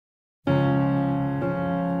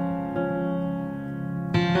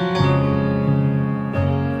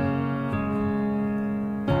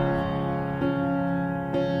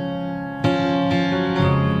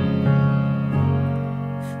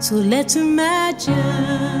So let's imagine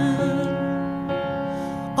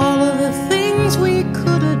all of the things we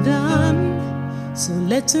could have done. So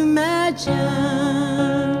let's imagine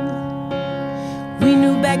we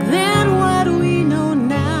knew back then what we know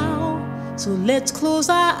now. So let's close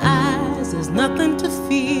our eyes, there's nothing to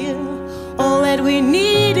fear. All that we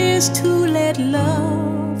need is to let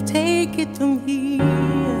love take it from here.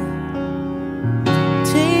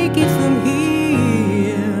 Take it from here.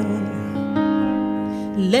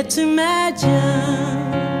 Let's imagine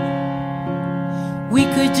we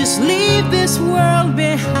could just leave this world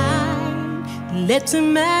behind. Let's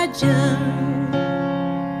imagine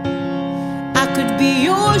I could be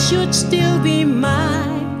yours, you'd still be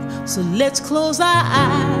mine. So let's close our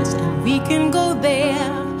eyes and we can go there.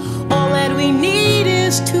 All that we need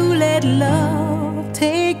is to let love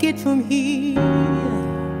take it from here.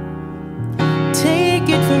 Take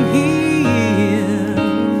it from here.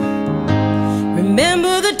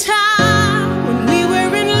 Remember the time when we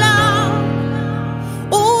were in love.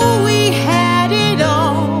 Oh, we had it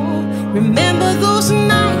all. Remember those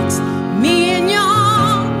nights, me in your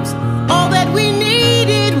arms. All that we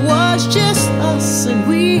needed was just us, and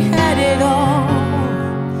we had it all.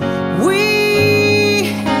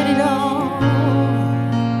 We had it all.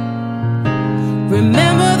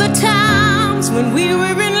 Remember the times when we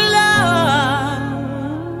were in love.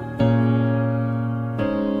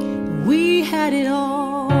 We had it all.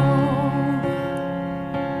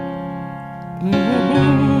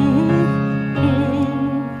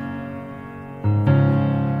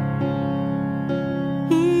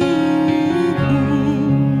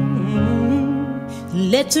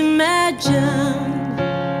 Let's imagine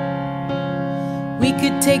we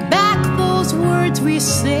could take back those words we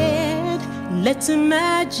said. Let's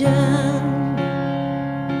imagine,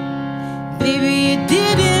 baby, it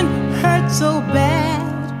didn't hurt so bad.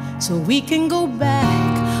 So we can go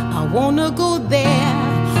back, I wanna go there.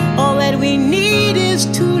 All that we need is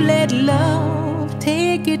to let love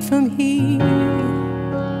take it from here.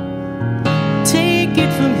 Take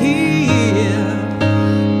it from here.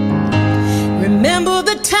 Remember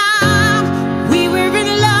the time we were in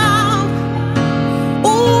love.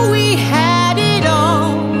 Oh, we had it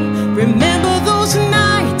all. Remember those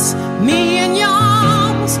nights, me in your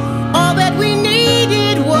arms. All that we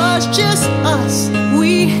needed was just us.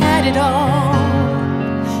 We had it all.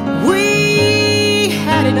 We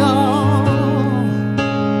had it all.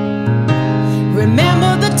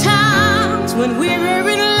 Remember the times when we were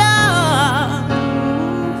in love.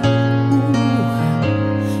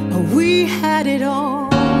 Ooh, we had it all.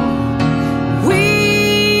 We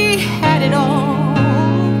had it all.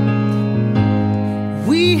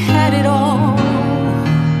 We had it all.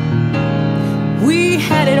 We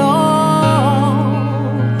had it all.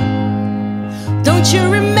 Don't you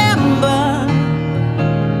remember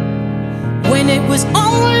when it was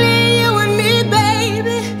only you and me,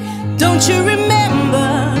 baby? Don't you remember?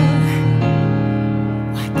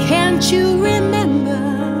 Why can't you remember?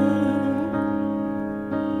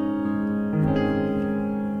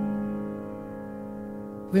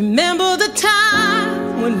 Remember the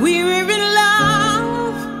time when we were in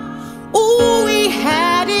love. Oh, we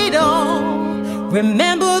had it all.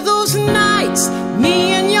 Remember those nights,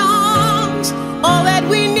 me in your arms. All that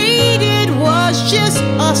we needed was just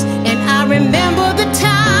us. And I remember the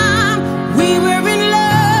time we were in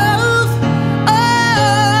love.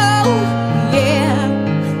 Oh, yeah.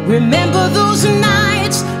 Remember those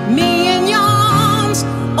nights, me in your arms.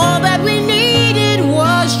 All that we needed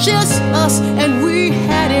was just us, and we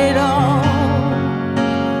had it all.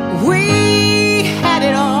 We had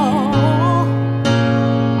it all.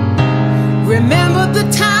 Remember the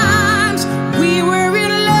times we were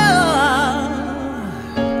in love.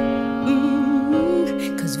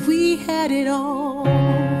 'Cause we had it all.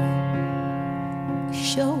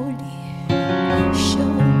 Surely,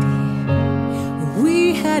 surely, we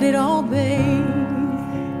had it all, baby.